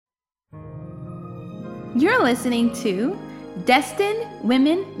You're listening to Destined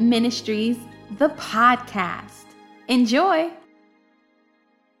Women Ministries, the podcast. Enjoy.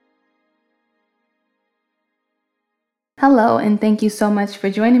 Hello, and thank you so much for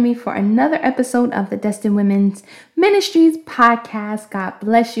joining me for another episode of the Destined Women's Ministries podcast. God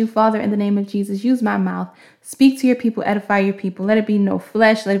bless you, Father, in the name of Jesus. Use my mouth. Speak to your people, edify your people. Let it be no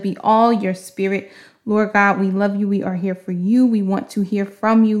flesh. Let it be all your spirit. Lord God, we love you. We are here for you. We want to hear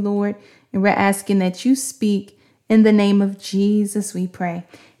from you, Lord. And we're asking that you speak in the name of Jesus, we pray.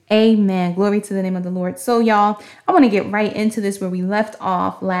 Amen. Glory to the name of the Lord. So y'all, I want to get right into this where we left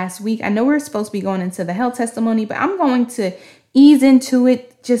off last week. I know we're supposed to be going into the hell testimony, but I'm going to ease into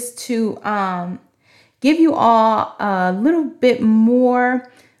it just to give you all a little bit more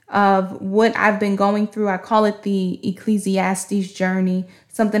of what I've been going through. I call it the Ecclesiastes journey,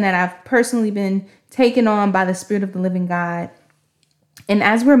 something that I've personally been taken on by the Spirit of the living God. And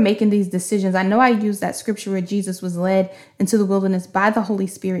as we're making these decisions, I know I use that scripture where Jesus was led into the wilderness by the Holy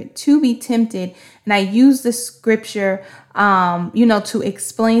Spirit to be tempted. And I use the scripture, to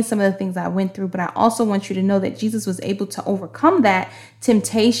explain some of the things I went through. But I also want you to know that Jesus was able to overcome that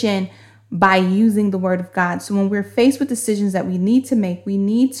temptation by using the word of God. So when we're faced with decisions that we need to make, we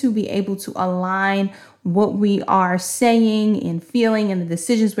need to be able to align what we are saying and feeling and the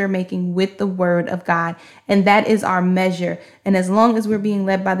decisions we're making with the word of God. And that is our measure. And as long as we're being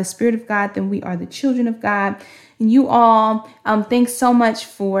led by the Spirit of God, then we are the children of God. And you all, thanks so much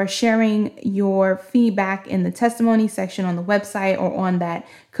for sharing your feedback in the testimony section on the website or on that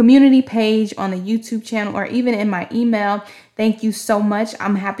community page on the YouTube channel or even in my email. Thank you so much.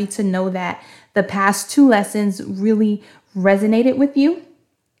 I'm happy to know that the past 2 lessons really resonated with you.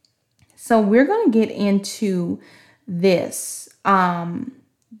 So we're going to get into this,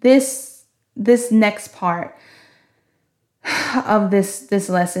 this next part of this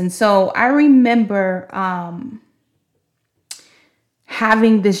lesson. So I remember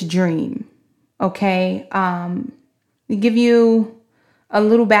having this dream. Okay, to give you a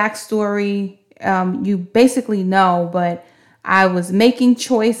little backstory, you basically know, but I was making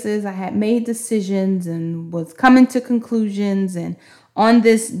choices. I had made decisions and was coming to conclusions and on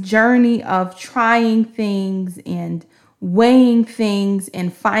this journey of trying things and weighing things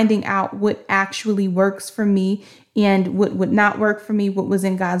and finding out what actually works for me and what would not work for me, what was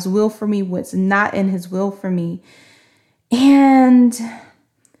in God's will for me, what's not in his will for me. And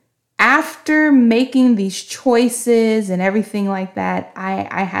after making these choices and everything like that,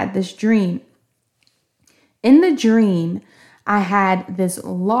 I had this dream. In the dream, I had this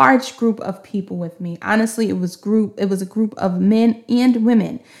large group of people with me. Honestly, it was a group of men and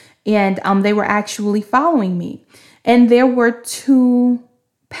women, and they were actually following me. And there were 2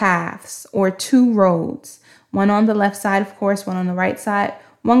 paths or 2 roads, one on the left side, of course, one on the right side,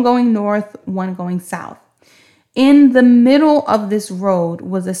 one going north, one going south. In the middle of this road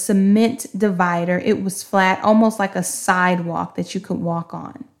was a cement divider. It was flat, almost like a sidewalk that you could walk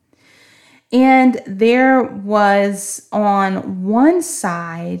on. And there was on one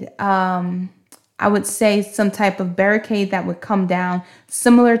side, I would say some type of barricade that would come down,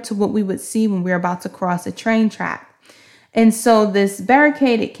 similar to what we would see when we're about to cross a train track. And so this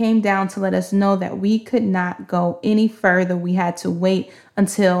barricade, it came down to let us know that we could not go any further. We had to wait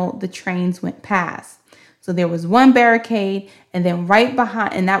until the trains went past. So there was one barricade and then right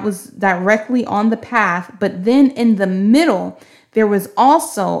behind, and that was directly on the path. But then in the middle, there was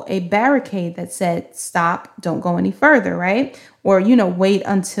also a barricade that said, stop, don't go any further, right? Or, wait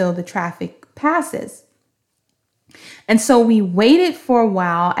until the traffic passes. And so we waited for a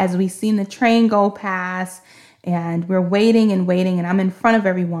while as we seen the train go past, and we're waiting, and I'm in front of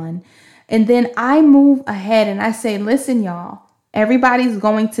everyone. And then I move ahead and I say, listen, y'all, everybody's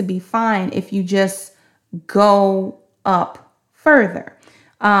going to be fine if you just go up further.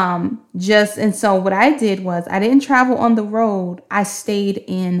 And so what I did was I didn't travel on the road. I stayed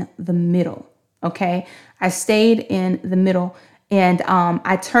in the middle. Okay. I stayed in the middle and,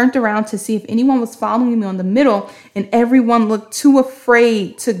 I turned around to see if anyone was following me on the middle, and everyone looked too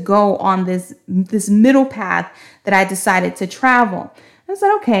afraid to go on this middle path that I decided to travel. I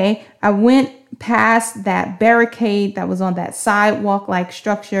said, okay. I went past that barricade that was on that sidewalk like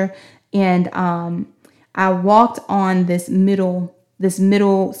structure. And, I walked on this middle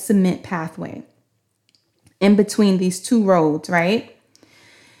cement pathway in between these 2 roads, right?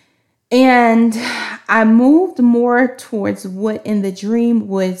 And I moved more towards what in the dream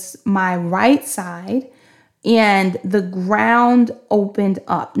was my right side. and the ground opened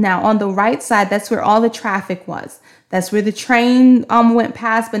up. Now, on the right side, that's where all the traffic was. That's where the train went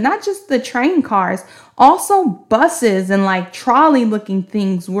past, but not just the train cars. Also, buses and like trolley looking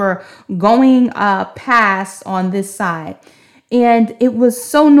things were going past on this side. And it was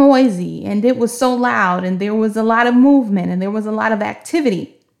so noisy and it was so loud and there was a lot of movement and there was a lot of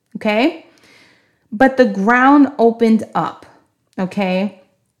activity. Okay. But the ground opened up. Okay.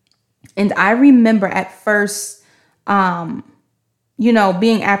 And I remember at first, being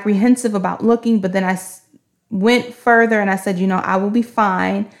apprehensive about looking, but then I went further and I said, I will be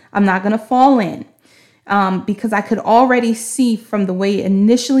fine. I'm not going to fall in. Because I could already see from the way it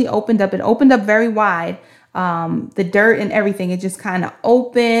initially opened up. It opened up very wide. The dirt and everything, it just kind of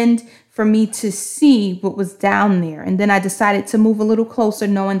opened for me to see what was down there. And then I decided to move a little closer,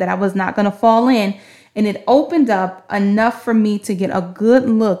 knowing that I was not going to fall in. And it opened up enough for me to get a good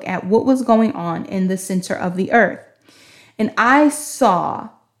look at what was going on in the center of the earth. And I saw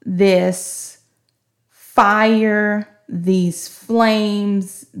this fire, these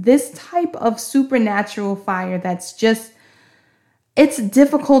flames, this type of supernatural fire that's just, it's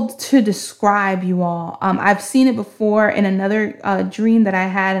difficult to describe, you all. I've seen it before in another dream that I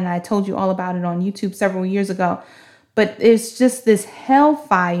had, and I told you all about it on YouTube several years ago. But it's just this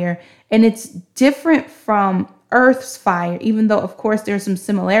hellfire, and it's different from Earth's fire, even though, of course, there's some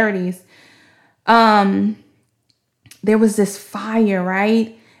similarities. There was this fire,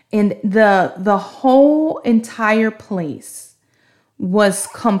 right? And the whole entire place was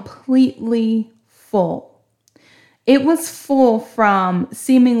completely full. It was full from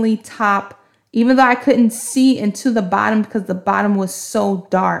seemingly top, even though I couldn't see into the bottom because the bottom was so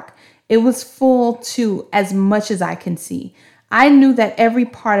dark. It was full to as much as I can see. I knew that every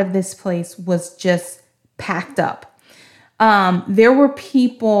part of this place was just packed up. There were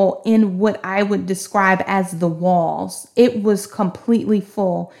people in what I would describe as the walls. It was completely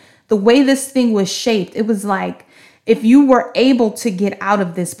full. The way this thing was shaped, it was like if you were able to get out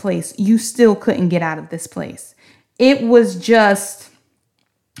of this place, you still couldn't get out of this place. It was just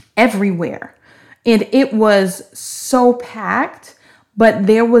everywhere. And it was so packed, but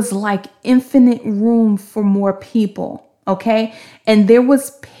there was like infinite room for more people. Okay. And there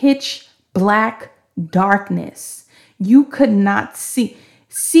was pitch black darkness. You could not see.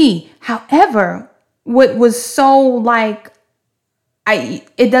 However, what was so like,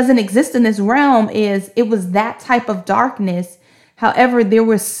 it doesn't exist in this realm is it was that type of darkness. However, there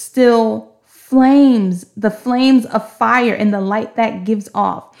was still flames, the flames of fire and the light that gives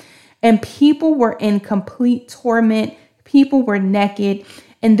off. And people were in complete torment. People were naked,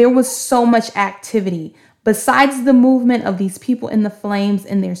 and there was so much activity. Besides the movement of these people in the flames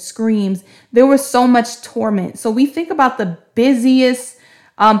and their screams, there was so much torment. So we think about the busiest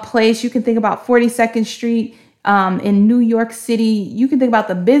place. You can think about 42nd Street in New York City. You can think about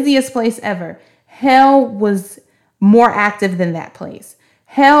the busiest place ever. Hell was more active than that place.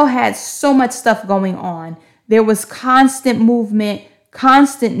 Hell had so much stuff going on. There was constant movement,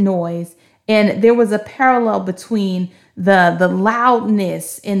 constant noise, and there was a parallel between the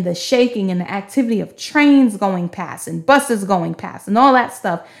loudness and the shaking and the activity of trains going past and buses going past and all that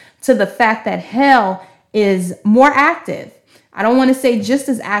stuff to the fact that hell is more active. I don't want to say just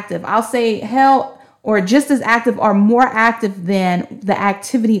as active. I'll say hell or just as active or more active than the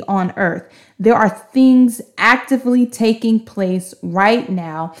activity on earth. There are things actively taking place right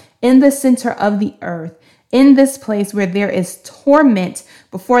now in the center of the earth, in this place where there is torment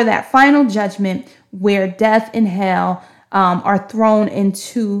before that final judgment, where death and hell are thrown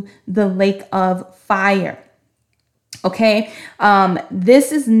into the lake of fire. Okay,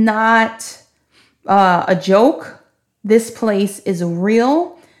 this is not a joke. This place is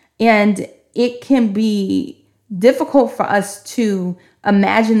real, and it can be difficult for us to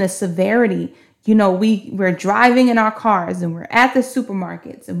imagine the severity. We're driving in our cars and we're at the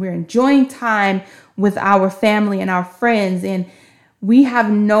supermarkets and we're enjoying time with our family and our friends. And we have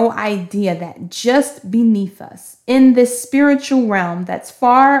no idea that just beneath us in this spiritual realm that's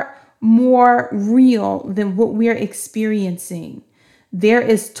far more real than what we're experiencing, there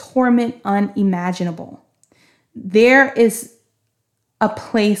is torment unimaginable. There is a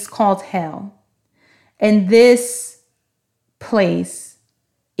place called hell. And this place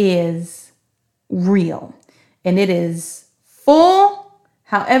is real. And it is full.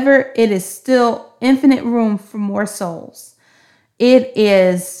 However, it is still infinite room for more souls. It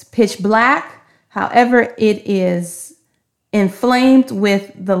is pitch black. However, it is inflamed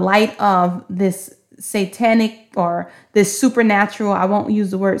with the light of this satanic or this supernatural. I won't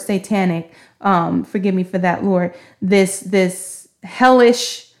use the word satanic. Forgive me for that, Lord. This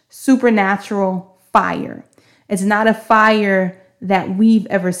hellish supernatural fire. It's not a fire that we've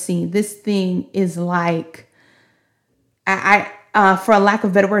ever seen. This thing is like, for a lack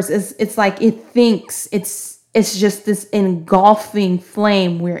of better words, it's like it thinks it's just this engulfing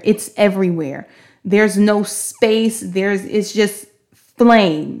flame where it's everywhere. There's no space. It's just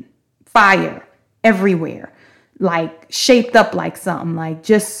fire everywhere, like shaped up like something, like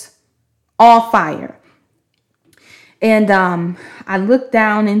just all fire. And I looked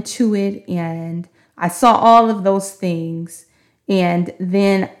down into it and I saw all of those things. And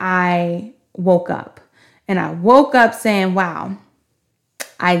then I woke up. And I woke up saying, wow,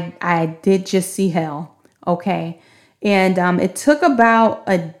 I did just see hell. Okay. And it took about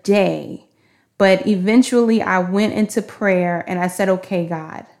a day, but eventually I went into prayer and I said, okay,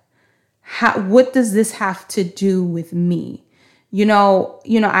 God, what does this have to do with me?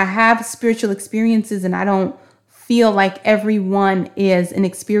 I have spiritual experiences and I don't feel like everyone is an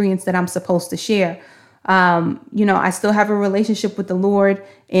experience that I'm supposed to share. I still have a relationship with the Lord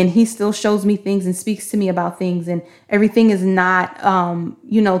and he still shows me things and speaks to me about things, and everything is not,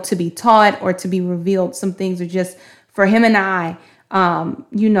 to be taught or to be revealed. Some things are just for him and I,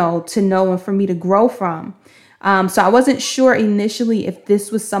 to know and for me to grow from. So I wasn't sure initially if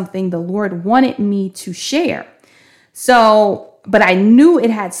this was something the Lord wanted me to share. But I knew it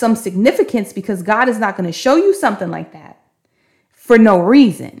had some significance because God is not going to show you something like that for no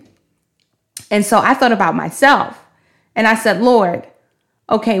reason. And so I thought about myself and I said, Lord,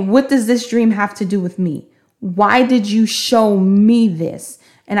 okay, what does this dream have to do with me? Why did you show me this?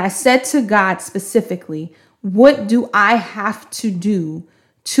 And I said to God specifically, what do I have to do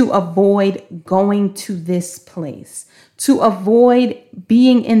to avoid going to this place, to avoid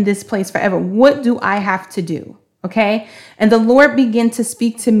being in this place forever? What do I have to do? Okay. And the Lord began to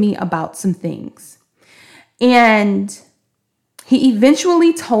speak to me about some things. And he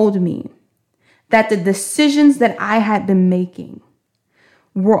eventually told me that the decisions that I had been making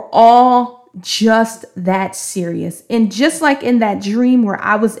were all just that serious. And just like in that dream where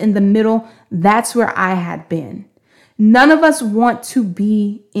I was in the middle, that's where I had been. None of us want to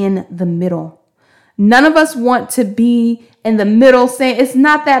be in the middle. None of us want to be in the middle saying, it's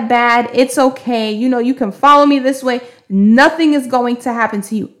not that bad. It's okay. You can follow me this way. Nothing is going to happen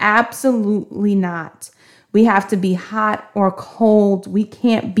to you. Absolutely not. We have to be hot or cold. We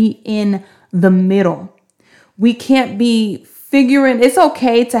can't be in the middle. We can't be figuring. It's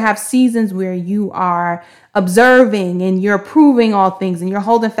okay to have seasons where you are observing and you're proving all things and you're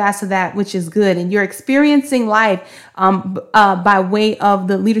holding fast to that which is good and you're experiencing life by way of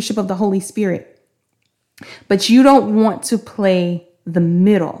the leadership of the Holy Spirit. But you don't want to play the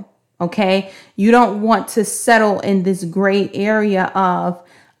middle, okay? You don't want to settle in this gray area of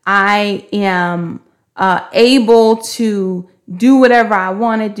I am able to do whatever I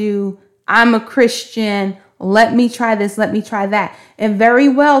want to do. I'm a Christian. Let me try this. Let me try that. And very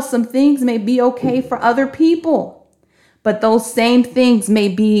well, some things may be okay for other people, but those same things may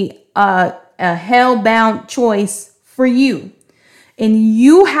be a hell-bound choice for you. And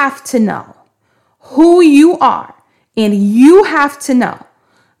you have to know who you are. And you have to know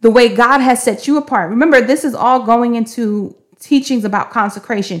the way God has set you apart. Remember, this is all going into teachings about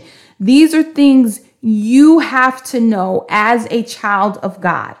consecration. These are things you have to know as a child of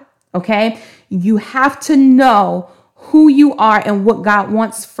God. Okay, you have to know who you are and what God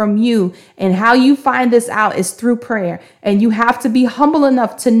wants from you. And how you find this out is through prayer. And you have to be humble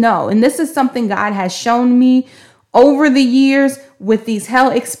enough to know. And this is something God has shown me over the years with these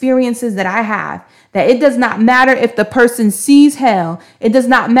hell experiences that I have, that it does not matter if the person sees hell. It does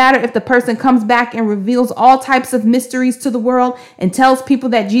not matter if the person comes back and reveals all types of mysteries to the world and tells people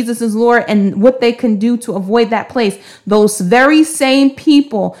that Jesus is Lord and what they can do to avoid that place. Those very same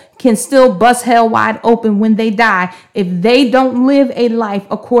people can still bust hell wide open when they die if they don't live a life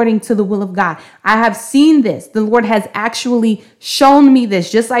according to the will of God. I have seen this. The Lord has actually shown me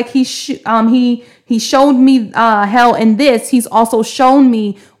this, just like he showed me hell in this. He's also shown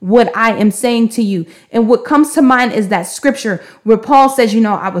me what I am saying to you. And what comes to mind is that scripture where Paul says,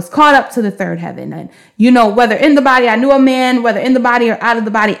 I was caught up to the third heaven. And, whether in the body, I knew a man, whether in the body or out of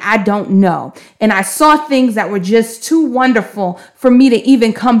the body, I don't know. And I saw things that were just too wonderful for me to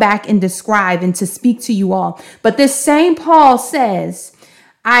even come back and describe and to speak to you all. But this same Paul says,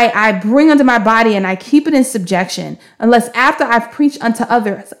 I bring unto my body and I keep it in subjection, unless after I've preached unto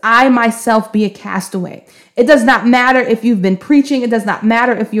others, I myself be a castaway. It does not matter if you've been preaching. It does not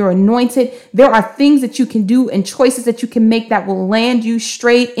matter if you're anointed. There are things that you can do and choices that you can make that will land you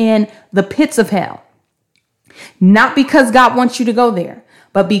straight in the pits of hell. Not because God wants you to go there,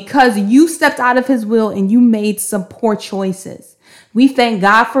 but because you stepped out of his will and you made some poor choices. We thank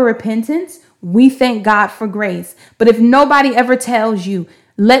God for repentance. We thank God for grace. But if nobody ever tells you,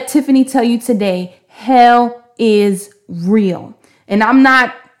 let Tiffany tell you today, hell is real. And I'm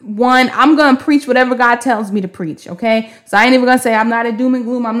going to preach whatever God tells me to preach. Okay. So I ain't even going to say I'm not a doom and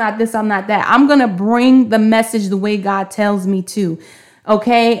gloom. I'm not this, I'm not that. I'm going to bring the message the way God tells me to.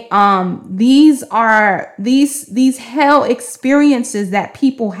 Okay. These are these hell experiences that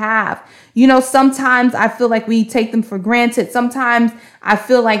people have. Sometimes I feel like we take them for granted. Sometimes I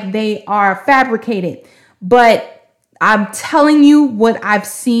feel like they are fabricated, but I'm telling you what I've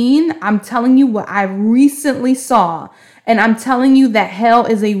seen. I'm telling you what I recently saw. And I'm telling you that hell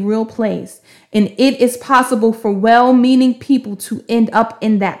is a real place. And it is possible for well-meaning people to end up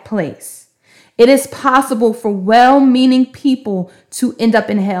in that place. It is possible for well-meaning people to end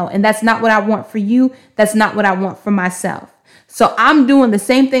up in hell. And that's not what I want for you. That's not what I want for myself. So I'm doing the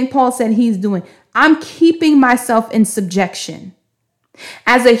same thing Paul said he's doing. I'm keeping myself in subjection.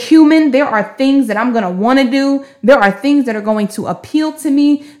 As a human, there are things that I'm going to want to do. There are things that are going to appeal to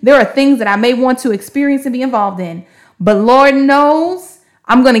me. There are things that I may want to experience and be involved in. But Lord knows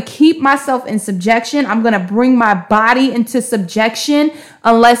I'm going to keep myself in subjection. I'm going to bring my body into subjection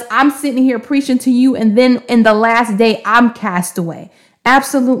unless I'm sitting here preaching to you and then in the last day I'm cast away.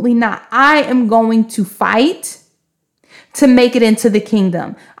 Absolutely not. I am going to fight to make it into the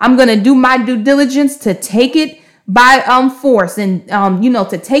kingdom. I'm going to do my due diligence to take it by force and,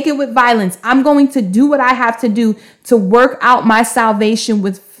 to take it with violence. I'm going to do what I have to do to work out my salvation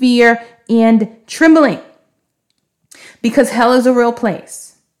with fear and trembling. Because hell is a real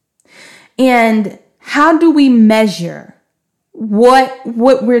place. And how do we measure what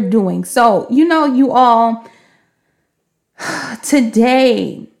we're doing? So, you all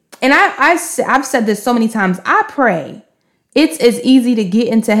today, and I've said this so many times, I pray it's as easy to get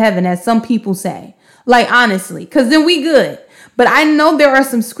into heaven as some people say. Like, honestly, because then we good. But I know there are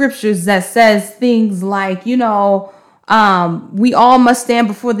some scriptures that says things like, we all must stand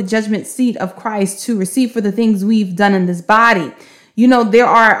before the judgment seat of Christ to receive for the things we've done in this body. There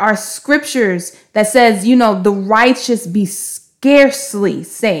are scriptures that says, the righteous be scarcely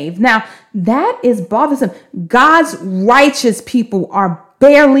saved. Now, that is bothersome. God's righteous people are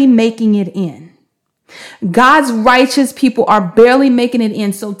barely making it in. God's righteous people are barely making it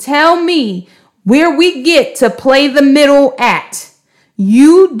in. So tell me where we get to play the middle at.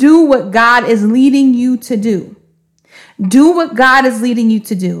 You do what God is leading you to do. Do what God is leading you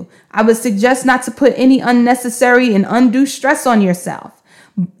to do. I would suggest not to put any unnecessary and undue stress on yourself.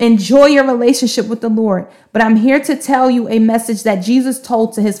 Enjoy your relationship with the Lord. But I'm here to tell you a message that Jesus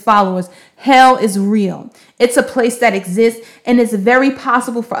told to his followers. Hell is real. It's a place that exists, and it's very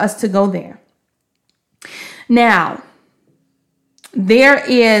possible for us to go there. Now, there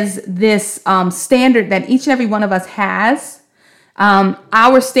is this standard that each and every one of us has.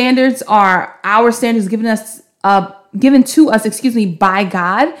 Our standards given to us, by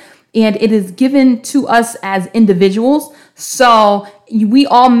God, and it is given to us as individuals. So we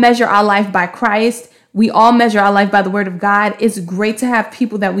all measure our life by Christ. We all measure our life by the word of God. It's great to have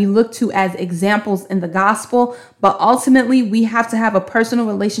people that we look to as examples in the gospel, but ultimately we have to have a personal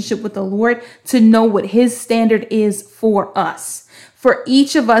relationship with the Lord to know what his standard is for us. For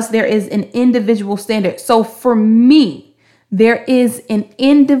each of us, there is an individual standard. So for me, there is an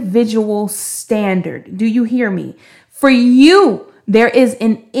individual standard. Do you hear me? For you, there is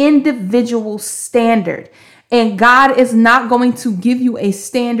an individual standard. And God is not going to give you a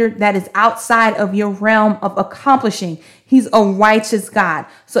standard that is outside of your realm of accomplishing. He's a righteous God.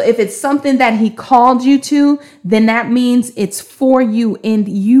 So if it's something that he called you to, then that means it's for you and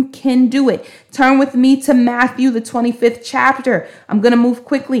you can do it. Turn with me to Matthew, the 25th chapter. I'm going to move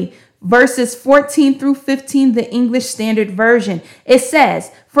quickly. Verses 14 through 15, the English Standard Version. It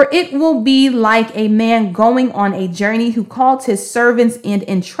says, "For it will be like a man going on a journey who called his servants and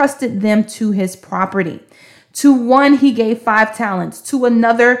entrusted them to his property. To one he gave 5 talents, to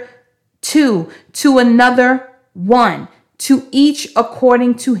another 2, to another 1, to each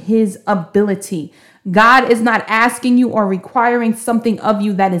according to his ability." God is not asking you or requiring something of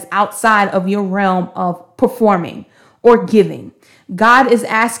you that is outside of your realm of performing or giving. God is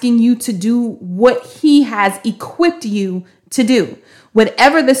asking you to do what he has equipped you to do.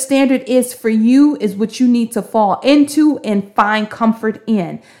 Whatever the standard is for you is what you need to fall into and find comfort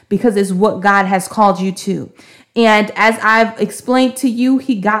in, because it's what God has called you to. And as I've explained to you,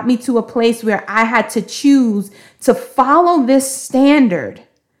 he got me to a place where I had to choose to follow this standard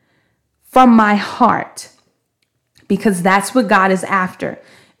from my heart, because that's what God is after.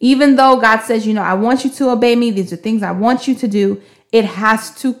 Even though God says, I want you to obey me, these are things I want you to do, it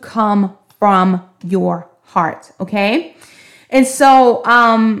has to come from your heart, okay? And so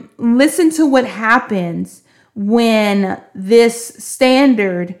listen to what happens when this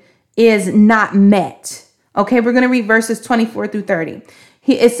standard is not met. Okay, we're going to read verses 24 through 30.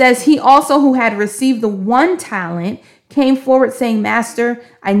 It says, he also who had received the 1 talent came forward saying, Master,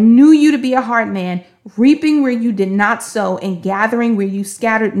 I knew you to be a hard man, reaping where you did not sow and gathering where you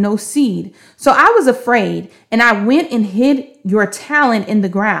scattered no seed. So I was afraid, and I went and hid your talent in the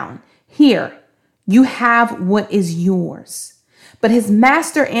ground. Here, you have what is yours. But his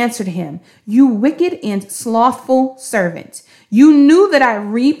master answered him, you wicked and slothful servant. You knew that I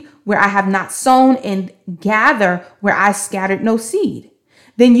reap where I have not sown and gather where I scattered no seed.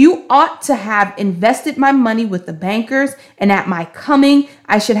 Then you ought to have invested my money with the bankers, and at my coming,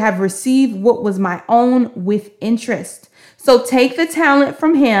 I should have received what was my own with interest. So take the talent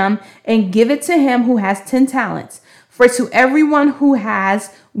from him and give it to him who has 10 talents. For to everyone who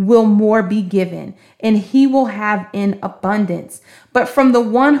has will more be given, and he will have in abundance. But from the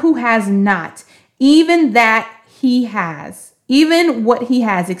one who has not, even what he has,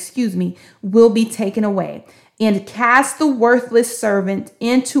 will be taken away. And cast the worthless servant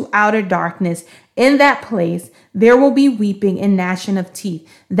into outer darkness. In that place, there will be weeping and gnashing of teeth.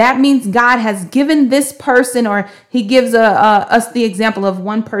 That means God has given this person, or he gives us the example of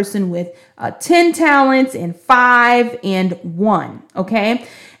one person with 10 talents and 5 and 1. Okay.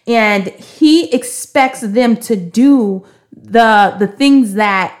 And he expects them to do the things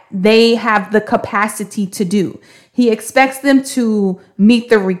that they have the capacity to do. He expects them to meet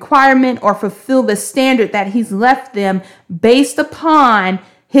the requirement or fulfill the standard that he's left them based upon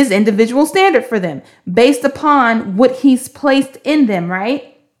his individual standard for them, based upon what he's placed in them,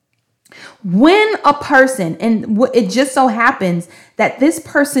 right? When a person, and it just so happens that this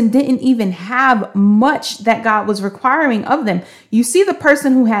person didn't even have much that God was requiring of them. You see the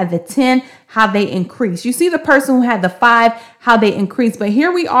person who had the 10, how they increase. You see the person who had the 5, how they increase. But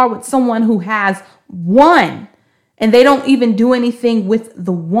here we are with someone who has 1. And they don't even do anything with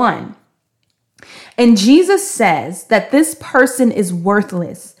the 1. And Jesus says that this person is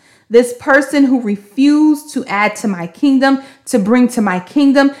worthless. This person who refused to add to my kingdom, to bring to my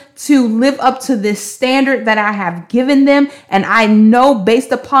kingdom, to live up to this standard that I have given them. And I know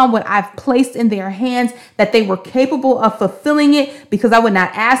based upon what I've placed in their hands that they were capable of fulfilling it, because I would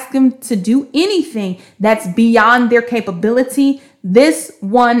not ask them to do anything that's beyond their capability. This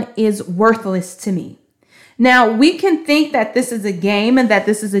one is worthless to me. Now, we can think that this is a game and that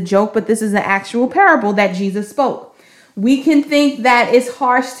this is a joke, but this is an actual parable that Jesus spoke. We can think that it's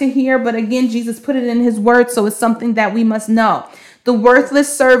harsh to hear, but again, Jesus put it in his word, so it's something that we must know. The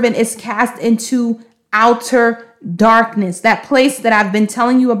worthless servant is cast into outer darkness, that place that I've been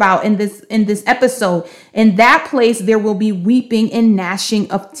telling you about in this episode. In that place, there will be weeping and gnashing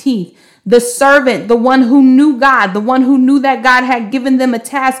of teeth. The servant, the one who knew God, the one who knew that God had given them a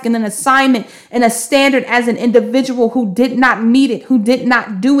task and an assignment and a standard as an individual who did not meet it, who did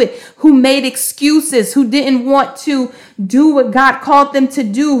not do it, who made excuses, who didn't want to do what God called them to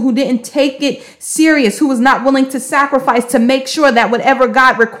do, who didn't take it serious, who was not willing to sacrifice to make sure that whatever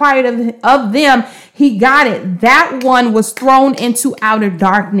God required of them, he got it. That one was thrown into outer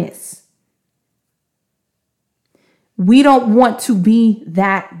darkness. We don't want to be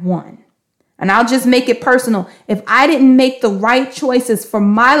that one. And I'll just make it personal. If I didn't make the right choices for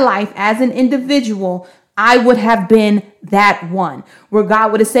my life as an individual, I would have been that one where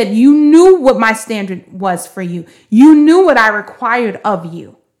God would have said, you knew what my standard was for you. You knew what I required of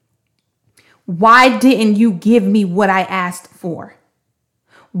you. Why didn't you give me what I asked for?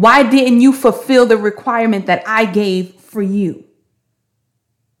 Why didn't you fulfill the requirement that I gave for you?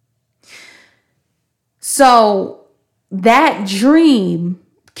 So that dream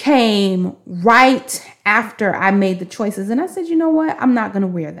came right after I made the choices. And I said, you know what? I'm not going to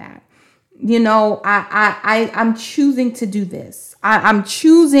wear that. You know, I'm choosing to do this. I'm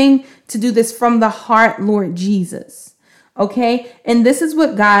choosing to do this from the heart, Lord Jesus. Okay. And this is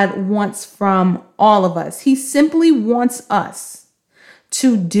what God wants from all of us. He simply wants us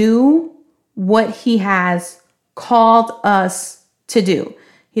to do what he has called us to do.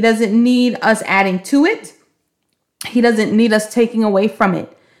 He doesn't need us adding to it. He doesn't need us taking away from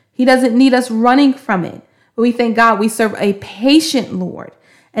it. He doesn't need us running from it. But we thank God we serve a patient Lord,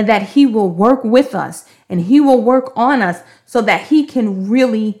 and that he will work with us and he will work on us so that he can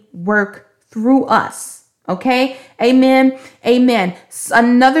really work through us. Okay. Amen. Amen.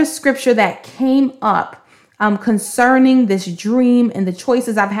 Another scripture that came up concerning this dream and the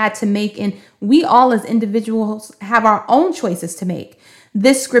choices I've had to make. And we all as individuals have our own choices to make.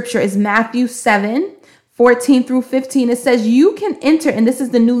 This scripture is Matthew 7:14 through 15. It says you can enter, and this is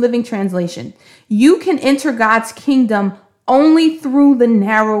the New Living Translation. You can enter God's kingdom only through the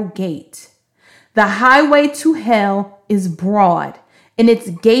narrow gate. The highway to hell is broad, and its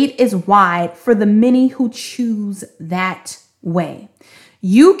gate is wide for the many who choose that way.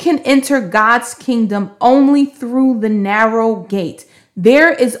 You can enter God's kingdom only through the narrow gate.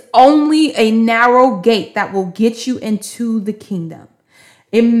 There is only a narrow gate that will get you into the kingdom.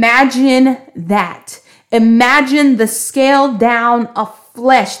 Imagine that. Imagine the scale down of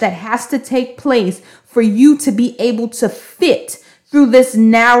flesh that has to take place for you to be able to fit through this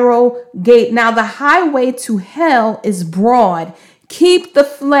narrow gate. Now, the highway to hell is broad. Keep the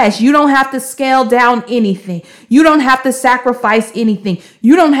flesh. You don't have to scale down anything. You don't have to sacrifice anything.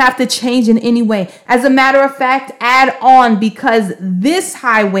 You don't have to change in any way. As a matter of fact, add on, because this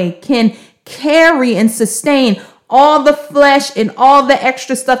highway can carry and sustain all the flesh and all the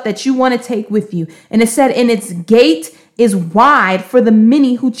extra stuff that you want to take with you. And it said, and its gate is wide for the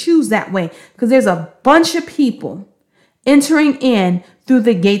many who choose that way, because there's a bunch of people entering in through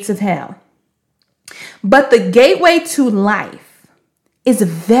the gates of hell. But the gateway to life is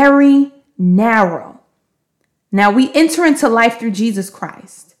very narrow. Now, we enter into life through Jesus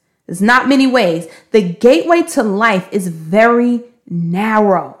Christ. There's not many ways. The gateway to life is very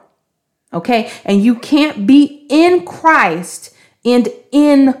narrow. Okay. And you can't be in Christ and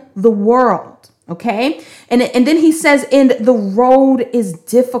in the world. Okay. And then he says, and the road is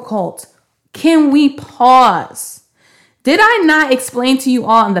difficult. Can we pause? Did I not explain to you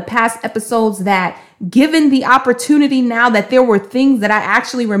all in the past episodes that given the opportunity now that there were things that I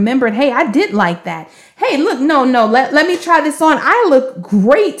actually remembered, hey, I did like that. Hey, look, no, let me try this on. I look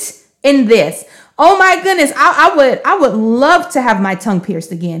great in this. Oh my goodness, I would love to have my tongue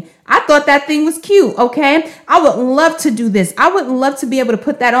pierced again. I thought that thing was cute, okay? I would love to do this. I would love to be able to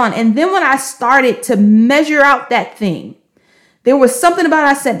put that on. And then when I started to measure out that thing, there was something about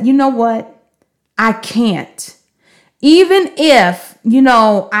it. I said, you know what? I can't. Even if,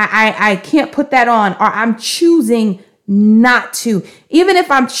 I can't put that on, or I'm choosing not to, even if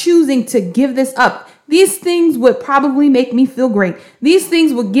I'm choosing to give this up, these things would probably make me feel great. These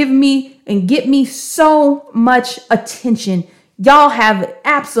things would give me and get me so much attention. Y'all have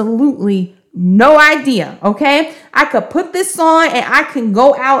absolutely no idea. Okay. I could put this on and I can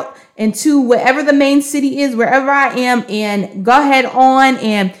go out into wherever the main city is, wherever I am, and go ahead on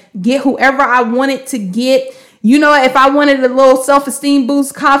and get whoever I wanted to get. If I wanted a little self-esteem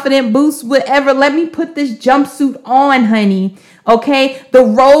boost, confident boost, whatever, let me put this jumpsuit on, honey. Okay. The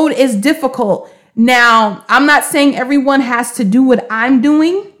road is difficult. Now, I'm not saying everyone has to do what I'm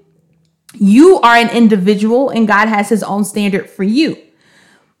doing. You are an individual and God has his own standard for you.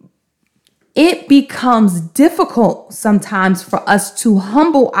 It becomes difficult sometimes for us to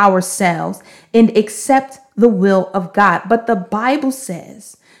humble ourselves and accept the will of God. But the Bible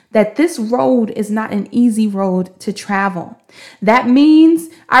says that this road is not an easy road to travel. That means,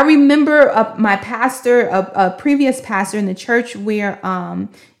 I remember my pastor, a previous pastor in the church where,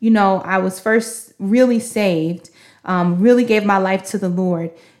 I was first really saved, really gave my life to the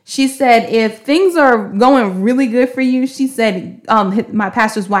Lord. She said, if things are going really good for you, she said, my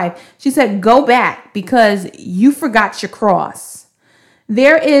pastor's wife, she said, go back because you forgot your cross.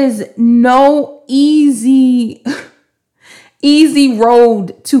 There is no easy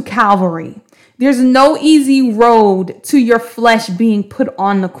road to Calvary. There's no easy road to your flesh being put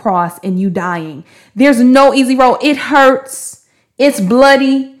on the cross and you dying. There's no easy road. It hurts. It's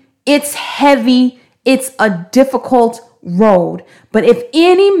bloody. It's heavy. It's a difficult road. But if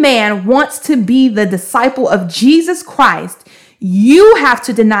any man wants to be the disciple of Jesus Christ, you have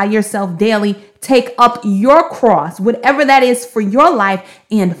to deny yourself daily, take up your cross, whatever that is for your life,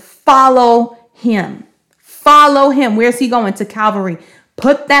 and follow him. Follow him. Where's he going? To Calvary.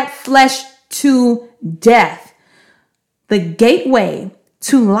 Put that flesh to death. The gateway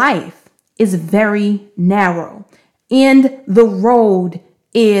to life is very narrow, and the road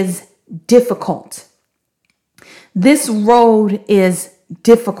is difficult. This road is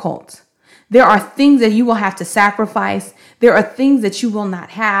difficult. There are things that you will have to sacrifice. There are things that you will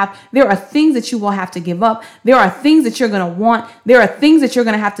not have. There are things that you will have to give up. There are things that you're going to want. There are things that you're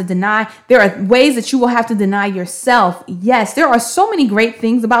going to have to deny. There are ways that you will have to deny yourself. Yes, there are so many great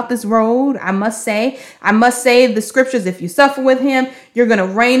things about this road. I must say the scriptures, if you suffer with him, you're going to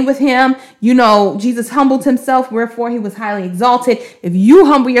reign with him. Jesus humbled himself, wherefore he was highly exalted. If you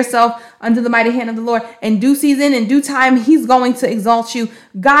humble yourself under the mighty hand of the Lord, in due season, in due time, he's going to exalt you.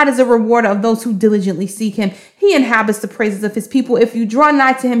 God is a rewarder of those who diligently seek him. He inhabits the praises of his people. If you draw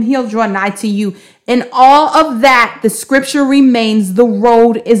nigh to him, he'll draw nigh to you. In all of that, the scripture remains, the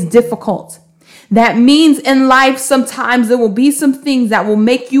road is difficult. That means in life, sometimes there will be some things that will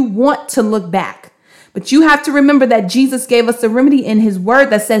make you want to look back. But you have to remember that Jesus gave us a remedy in his word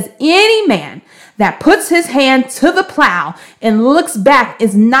that says any man that puts his hand to the plow and looks back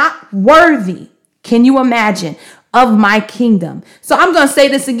is not worthy. Can you imagine? Of my kingdom. So I'm going to say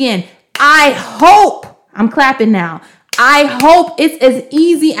this again. I hope, I'm clapping now. I hope it's as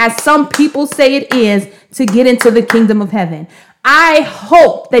easy as some people say it is to get into the kingdom of heaven. I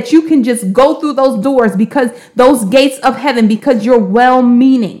hope that you can just go through those doors, because those gates of heaven, because you're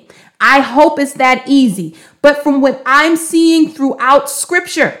well-meaning. I hope it's that easy. But from what I'm seeing throughout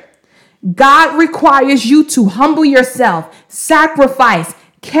scripture, God requires you to humble yourself, sacrifice,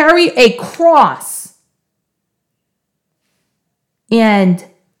 carry a cross, and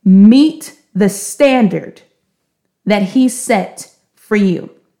meet the standard that he set for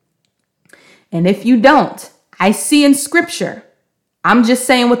you. And if you don't, I see in scripture, I'm just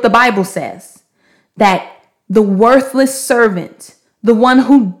saying what the Bible says, that the worthless servant, the one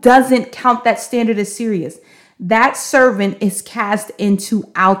who doesn't count that standard as serious, that servant is cast into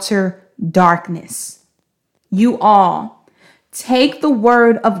outer darkness. You all take the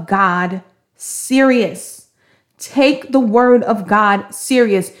word of God serious. Take the word of God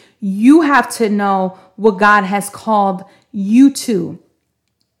serious. You have to know what God has called you to.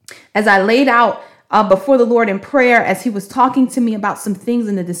 As I laid out before the Lord in prayer, as he was talking to me about some things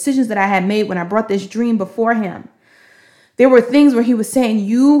and the decisions that I had made when I brought this dream before him, there were things where he was saying,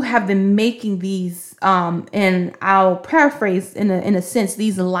 you have been making these, and I'll paraphrase in a sense,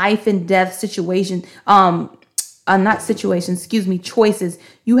 these life and death situations, choices.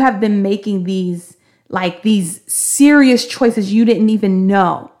 You have been making these serious choices. You didn't even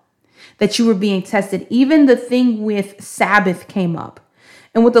know that you were being tested. Even the thing with Sabbath came up.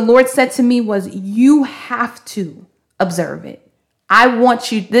 And what the Lord said to me was, you have to observe it. I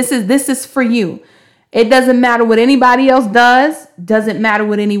want you, this is for you. It doesn't matter what anybody else does. Doesn't matter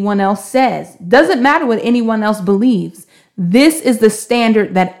what anyone else says. Doesn't matter what anyone else believes. This is the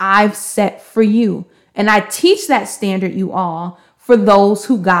standard that I've set for you. And I teach that standard, you all, for those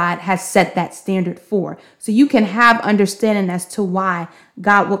who God has set that standard for. So you can have understanding as to why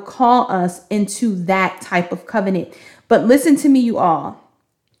God would call us into that type of covenant. But listen to me, you all.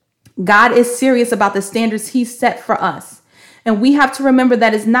 God is serious about the standards he set for us. And we have to remember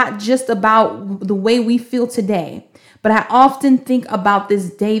that it's not just about the way we feel today, but I often think about this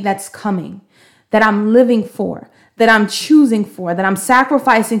day that's coming, that I'm living for, that I'm choosing for, that I'm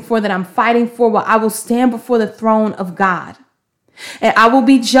sacrificing for, that I'm fighting for, where I will stand before the throne of God. And I will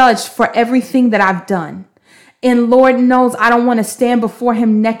be judged for everything that I've done. And Lord knows I don't want to stand before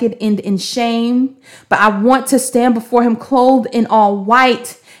him naked and in shame, but I want to stand before him clothed in all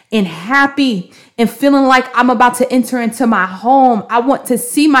white and happy and feeling like I'm about to enter into my home. I want to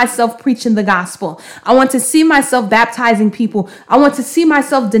see myself preaching the gospel. I want to see myself baptizing people. I want to see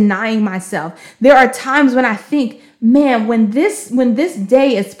myself denying myself. There are times when I think, man, when this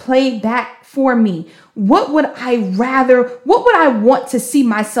day is played back for me, what would I want to see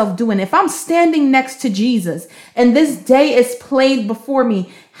myself doing? If I'm standing next to Jesus and this day is played before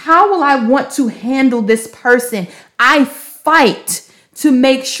me, how will I want to handle this person? I fight to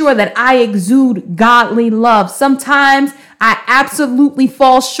make sure that I exude godly love. Sometimes I absolutely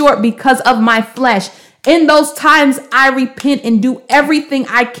fall short because of my flesh. In those times, I repent and do everything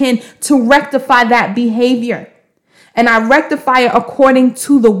I can to rectify that behavior. And I rectify it according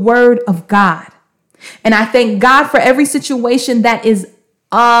to the word of God. And I thank God for every situation that is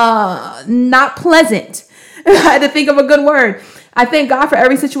not pleasant. I had to think of a good word. I thank God for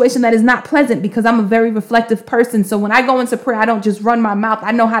every situation that is not pleasant, because I'm a very reflective person. So when I go into prayer, I don't just run my mouth.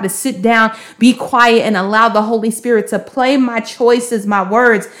 I know how to sit down, be quiet, and allow the Holy Spirit to play my choices, my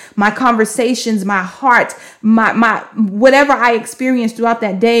words, my conversations, my heart, my whatever I experience throughout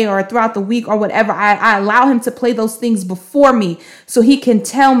that day or throughout the week or whatever. I allow him to play those things before me so he can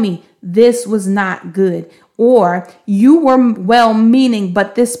tell me this was not good, or you were well-meaning,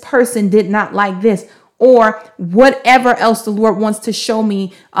 but this person did not like this, or whatever else the Lord wants to show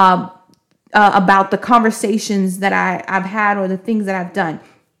me about the conversations that I've had or the things that I've done.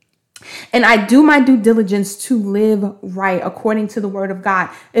 And I do my due diligence to live right according to the word of God.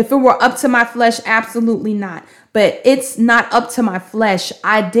 If it were up to my flesh, absolutely not. But it's not up to my flesh.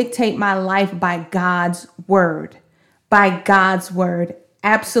 I dictate my life by God's word. By God's word.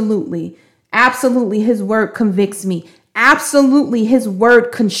 Absolutely. Absolutely. His word convicts me. Absolutely. His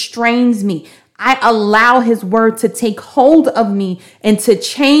word constrains me. I allow his word to take hold of me and to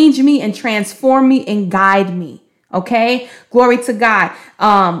change me and transform me and guide me. Okay. Glory to God.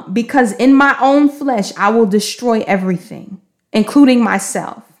 Because in my own flesh, I will destroy everything, including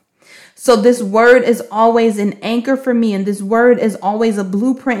myself. So this word is always an anchor for me. And this word is always a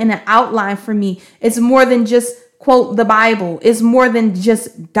blueprint and an outline for me. It's more than just quote the Bible. It's more than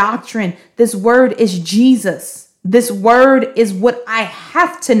just doctrine. This word is Jesus. This word is what I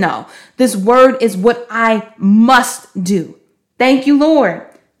have to know. This word is what I must do. Thank you, Lord.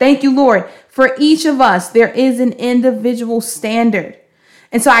 Thank you, Lord. For each of us, there is an individual standard.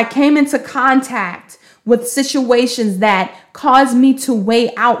 And so I came into contact with situations that caused me to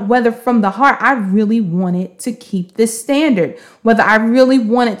weigh out whether from the heart I really wanted to keep this standard, whether I really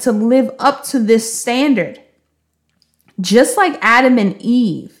wanted to live up to this standard. Just like Adam and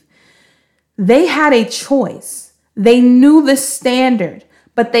Eve, they had a choice. They knew the standard,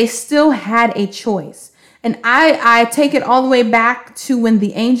 but they still had a choice. And I take it all the way back to when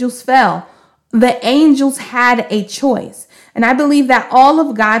the angels fell. The angels had a choice. And I believe that all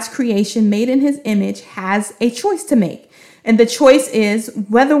of God's creation made in his image has a choice to make. And the choice is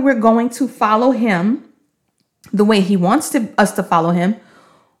whether we're going to follow him the way he wants us to follow him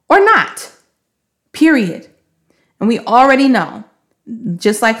or not, period. And we already know,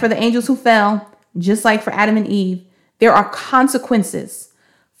 just like for the angels who fell, just like for Adam and Eve, there are consequences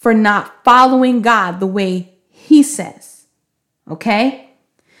for not following God the way he says. Okay?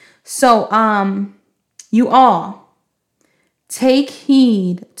 So, you all take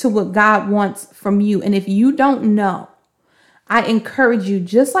heed to what God wants from you. And if you don't know, I encourage you,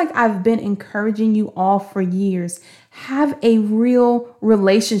 just like I've been encouraging you all for years, have a real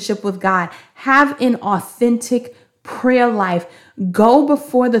relationship with God. Have an authentic prayer life. Go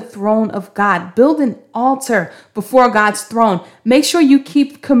before the throne of God. Build an altar before God's throne. Make sure you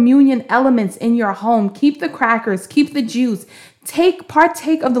keep communion elements in your home. Keep the crackers, keep the juice.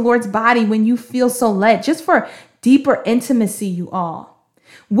 Partake of the Lord's body when you feel so led, just for deeper intimacy, you all.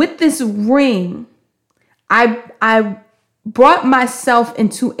 With this ring, I brought myself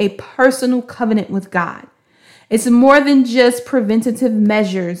into a personal covenant with God. It's more than just preventative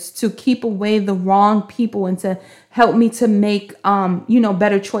measures to keep away the wrong people and to help me to make,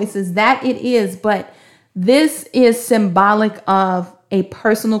 better choices. That it is, but this is symbolic of a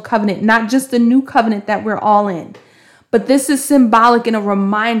personal covenant, not just the new covenant that we're all in. But this is symbolic and a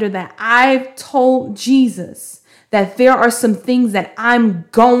reminder that I've told Jesus that there are some things that I'm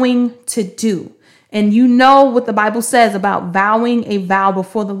going to do. And you know what the Bible says about vowing a vow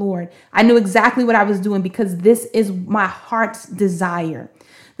before the Lord. I knew exactly what I was doing because this is my heart's desire.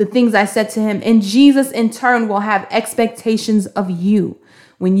 The things I said to him. And Jesus in turn will have expectations of you.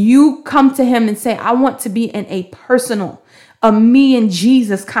 When you come to him and say, I want to be in a personal, a me and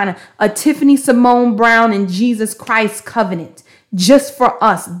Jesus kind of, a Tiffany Simone Brown and Jesus Christ covenant, just for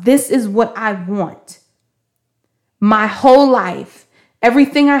us. This is what I want. My whole life,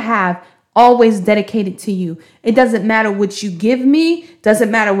 everything I have, always dedicated to you. It doesn't matter what you give me, doesn't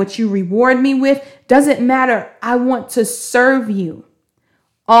matter what you reward me with, doesn't matter. I want to serve you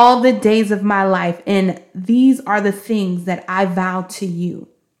all the days of my life. And these are the things that I vow to you.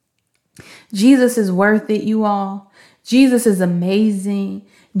 Jesus is worth it, you all. Jesus is amazing.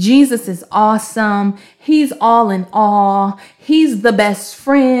 Jesus is awesome. He's all in all. He's the best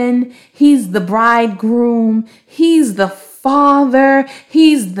friend. He's the bridegroom. He's the Father.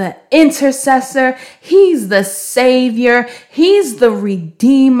 He's the intercessor. He's the Savior. He's the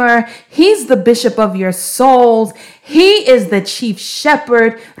Redeemer. He's the Bishop of your souls. He is the chief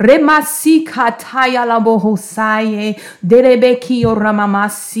shepherd.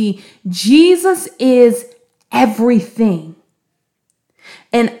 Jesus is everything.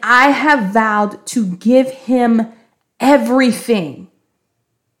 And I have vowed to give him everything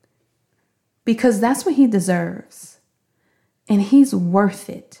because that's what he deserves. And he's worth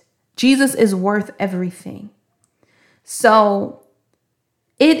it. Jesus is worth everything. So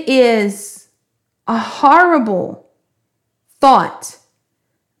it is a horrible thought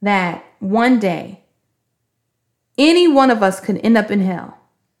that one day any one of us could end up in hell.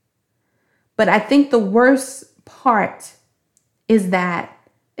 But I think the worst part is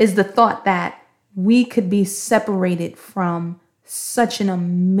the thought that we could be separated from such an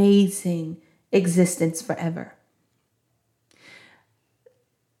amazing existence forever.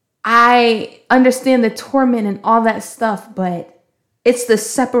 I understand the torment and all that stuff, but it's the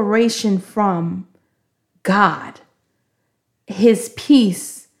separation from God, his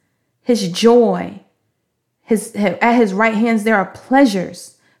peace, his joy, at his right hands, there are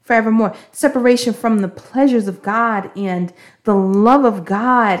pleasures forevermore. Separation from the pleasures of God and the love of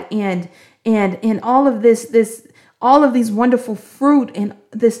God and all of this all of these wonderful fruit and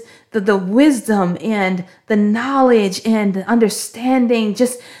the wisdom and the knowledge and the understanding,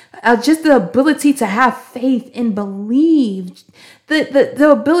 just just the ability to have faith and believe,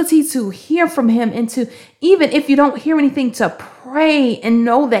 the ability to hear from him, and to, even if you don't hear anything, to pray and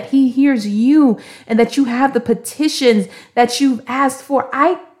know that he hears you and that you have the petitions that you've asked for.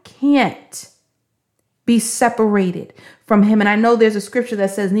 I can't be separated from him. And I know there's a scripture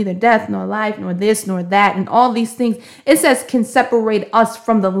that says neither death nor life nor this nor that and all these things, it says, can separate us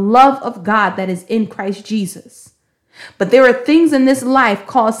from the love of God that is in Christ Jesus. But there are things in this life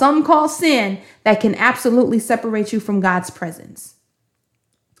called sin that can absolutely separate you from God's presence.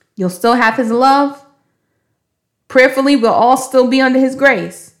 You'll still have his love. Prayerfully, we'll all still be under his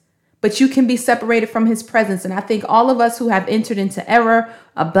grace, but you can be separated from his presence. And I think all of us who have entered into error,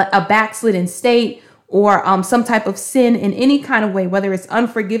 a backslidden state, or some type of sin in any kind of way, whether it's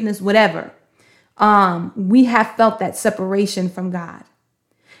unforgiveness, whatever, we have felt that separation from God.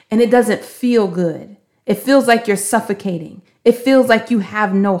 And it doesn't feel good. It feels like you're suffocating. It feels like you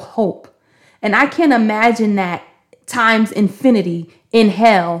have no hope. And I can't imagine that times infinity in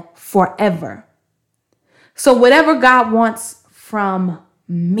hell forever. So whatever God wants from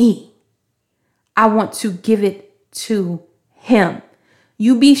me, I want to give it to him.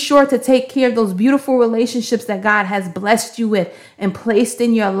 You be sure to take care of those beautiful relationships that God has blessed you with and placed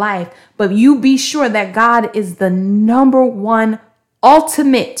in your life. But you be sure that God is the number one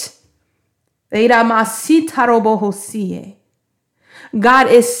ultimate. God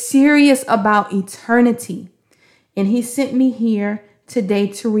is serious about eternity. And he sent me here today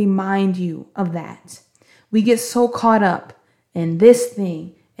to remind you of that. We get so caught up in this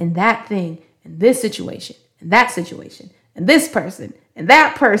thing and that thing and this situation and that situation and this person and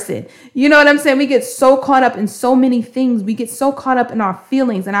that person. You know what I'm saying? We get so caught up in so many things. We get so caught up in our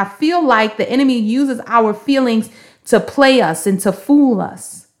feelings. And I feel like the enemy uses our feelings to play us and to fool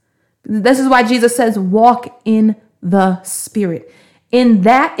us. This is why Jesus says, walk in the Spirit. In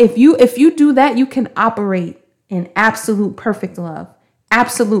that, if you do that, you can operate in absolute perfect love.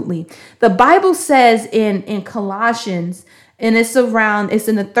 Absolutely. The Bible says in Colossians, and it's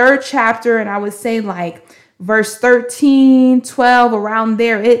in the 3rd chapter, and I would say like verse 13, 12, around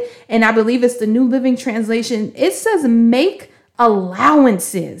there. And I believe it's the New Living Translation. It says, make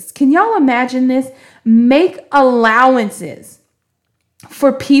allowances. Can y'all imagine this? Make allowances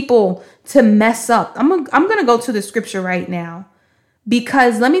for people to mess up. I'm going to go to the scripture right now,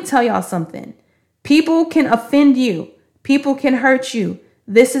 because let me tell y'all something. People can offend you. People can hurt you.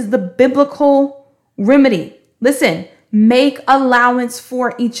 This is the biblical remedy. Listen, make allowance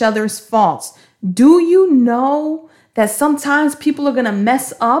for each other's faults. Do you know that sometimes people are going to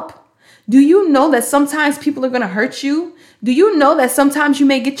mess up? Do you know that sometimes people are going to hurt you? Do you know that sometimes you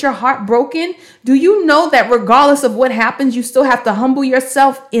may get your heart broken? Do you know that regardless of what happens, you still have to humble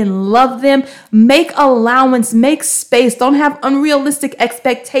yourself and love them? Make allowance, make space. Don't have unrealistic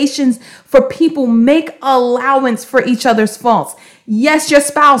expectations for people. Make allowance for each other's faults. Yes, your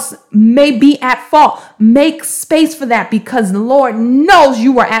spouse may be at fault. Make space for that, because the Lord knows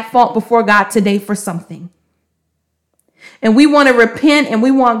you were at fault before God today for something. And we want to repent and we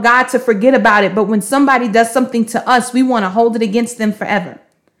want God to forget about it. But when somebody does something to us, we want to hold it against them forever.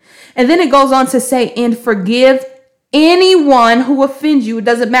 And then it goes on to say, and forgive anyone who offends you. It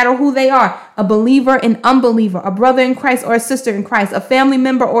doesn't matter who they are, a believer, an unbeliever, a brother in Christ or a sister in Christ, a family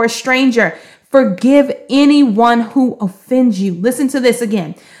member or a stranger. Forgive anyone who offends you. Listen to this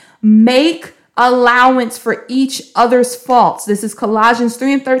again. Make allowance for each other's faults. This is Colossians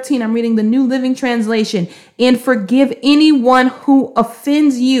 3:13. I'm reading the New Living Translation. And forgive anyone who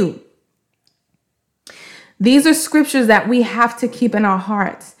offends you. These are scriptures that we have to keep in our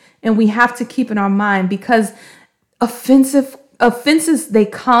hearts and we have to keep in our mind, because offenses, they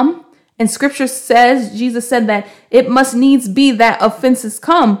come, and scripture says, Jesus said that it must needs be that offenses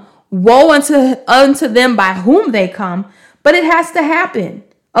come. Woe unto them by whom they come, but it has to happen.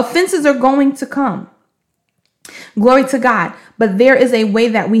 Offenses are going to come. Glory to God. But there is a way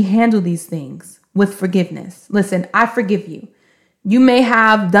that we handle these things with forgiveness. Listen, I forgive you. You may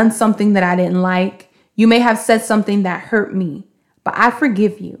have done something that I didn't like. You may have said something that hurt me, but I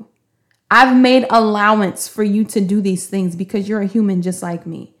forgive you. I've made allowance for you to do these things because you're a human just like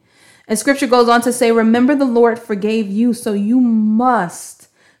me. And scripture goes on to say, remember the Lord forgave you, so you must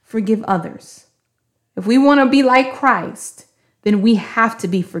forgive others. If we want to be like Christ, then we have to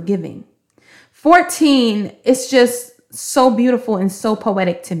be forgiving. 14, it's just so beautiful and so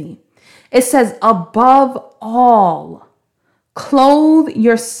poetic to me. It says, above all, clothe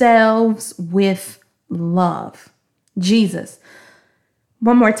yourselves with love. Jesus.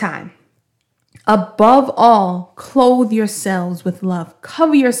 One more time. Above all, clothe yourselves with love.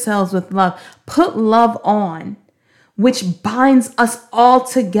 Cover yourselves with love. Put love on. which binds us all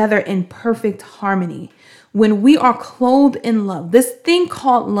together in perfect harmony. When we are clothed in love, this thing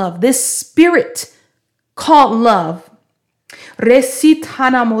called love, this spirit called love. Thank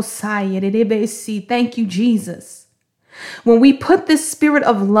you, Jesus. When we put this spirit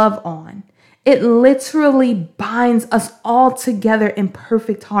of love on, it literally binds us all together in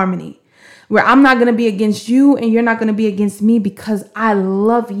perfect harmony, where I'm not going to be against you and you're not going to be against me because I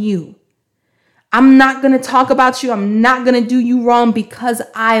love you. I'm not going to talk about you. I'm not going to do you wrong because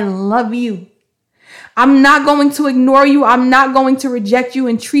I love you. I'm not going to ignore you. I'm not going to reject you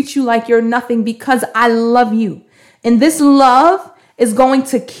and treat you like you're nothing because I love you. And this love is going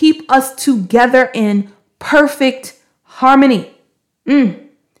to keep us together in perfect harmony.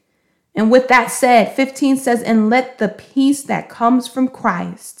 And with that said, 15 says, and let the peace that comes from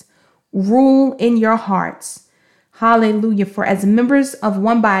Christ rule in your hearts. Hallelujah. For as members of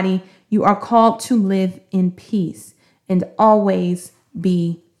one body, you are called to live in peace and always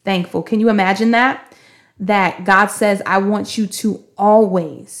be thankful. Can you imagine that? That God says, I want you to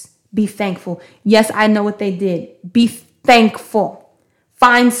always be thankful. Yes, I know what they did. Be thankful.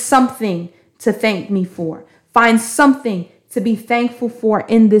 Find something to thank me for. Find something to be thankful for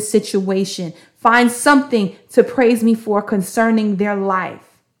in this situation. Find something to praise me for concerning their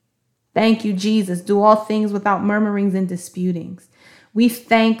life. Thank you, Jesus. Do all things without murmurings and disputings. We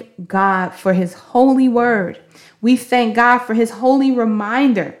thank God for his holy word. We thank God for his holy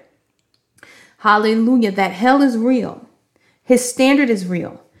reminder. Hallelujah. That hell is real. His standard is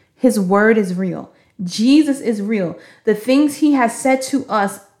real. His word is real. Jesus is real. The things he has said to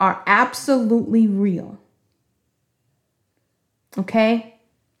us are absolutely real. Okay?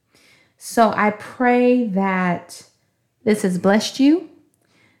 So I pray that this has blessed you.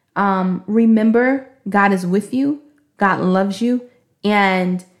 Remember, God is with you. God loves you.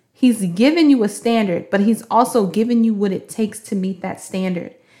 And he's given you a standard, but he's also given you what it takes to meet that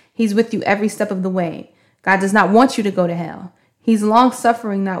standard. He's with you every step of the way. God does not want you to go to hell. He's long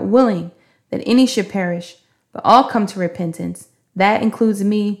suffering, not willing that any should perish, but all come to repentance. That includes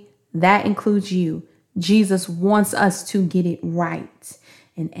me. That includes you. Jesus wants us to get it right.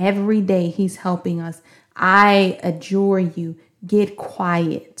 And every day he's helping us. I adjure you, get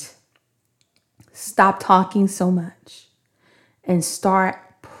quiet. Stop talking so much and start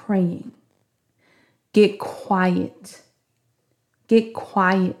praying. Get quiet. Get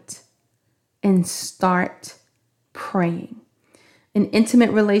quiet and start praying. An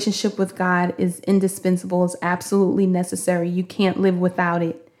intimate relationship with God is indispensable. It's absolutely necessary. You can't live without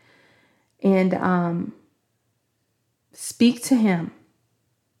it. And speak to him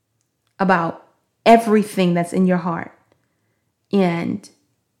about everything that's in your heart and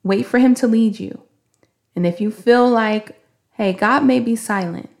wait for him to lead you. And if you feel like, hey, God may be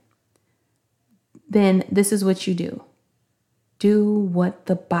silent, then this is what you do. Do what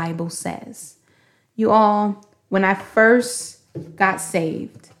the Bible says. You all, when I first got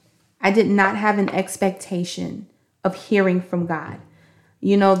saved, I did not have an expectation of hearing from God.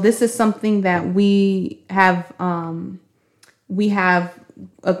 You know, this is something that we have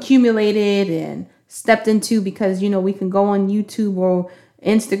accumulated and stepped into because, you know, we can go on YouTube or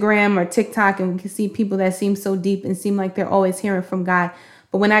Instagram or TikTok and we can see people that seem so deep and seem like they're always hearing from God.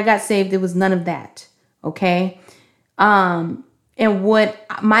 But when I got saved, there was none of that. Okay. And what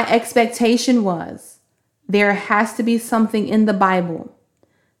my expectation was, there has to be something in the Bible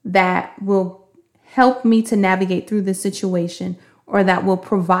that will help me to navigate through this situation, or that will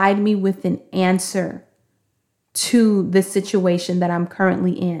provide me with an answer to the situation that I'm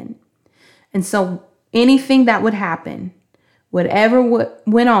currently in. And so anything that would happen, whatever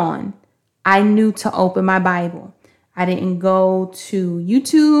went on, I knew to open my Bible. I didn't go to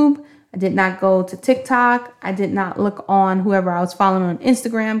YouTube. I did not go to TikTok. I did not look on whoever I was following on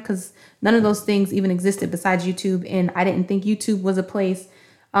Instagram because none of those things even existed besides YouTube. And I didn't think YouTube was a place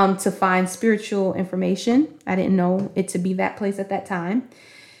to find spiritual information. I didn't know it to be that place at that time.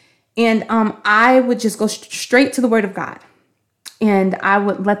 And I would just go straight to the Word of God. And I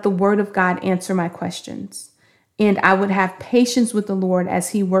would let the Word of God answer my questions. And I would have patience with the Lord as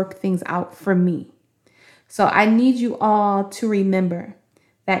he worked things out for me. So I need you all to remember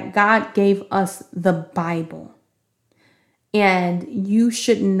that God gave us the Bible. And you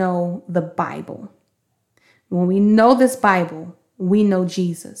should know the Bible. When we know this Bible, we know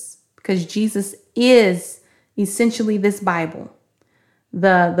Jesus. Because Jesus is essentially this Bible.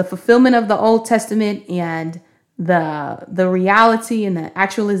 The fulfillment of the Old Testament and the reality and the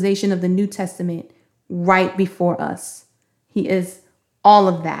actualization of the New Testament right before us. He is all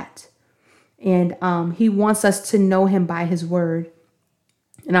of that. And he wants us to know him by his word.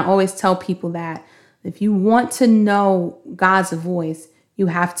 And I always tell people that If you want to know God's voice, you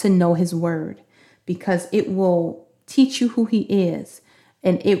have to know his word, because it will teach you who he is,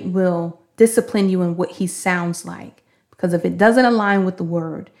 and it will discipline you in what he sounds like. Because if it doesn't align with the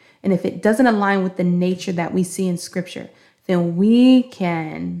word, and if it doesn't align with the nature that we see in scripture, then we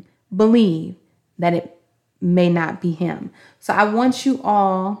can believe that it may not be him. So I want you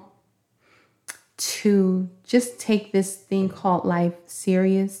all to just take this thing called life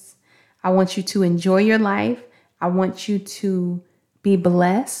serious. I want you to enjoy your life. I want you to be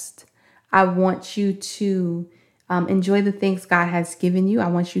blessed. I want you to enjoy the things God has given you. I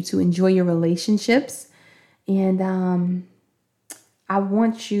want you to enjoy your relationships. And I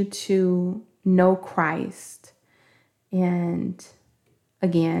want you to know Christ. And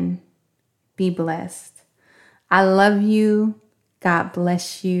again, be blessed. I love you. God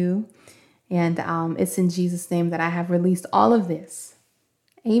bless you. And it's in Jesus' name that I have released all of this.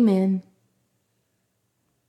 Amen.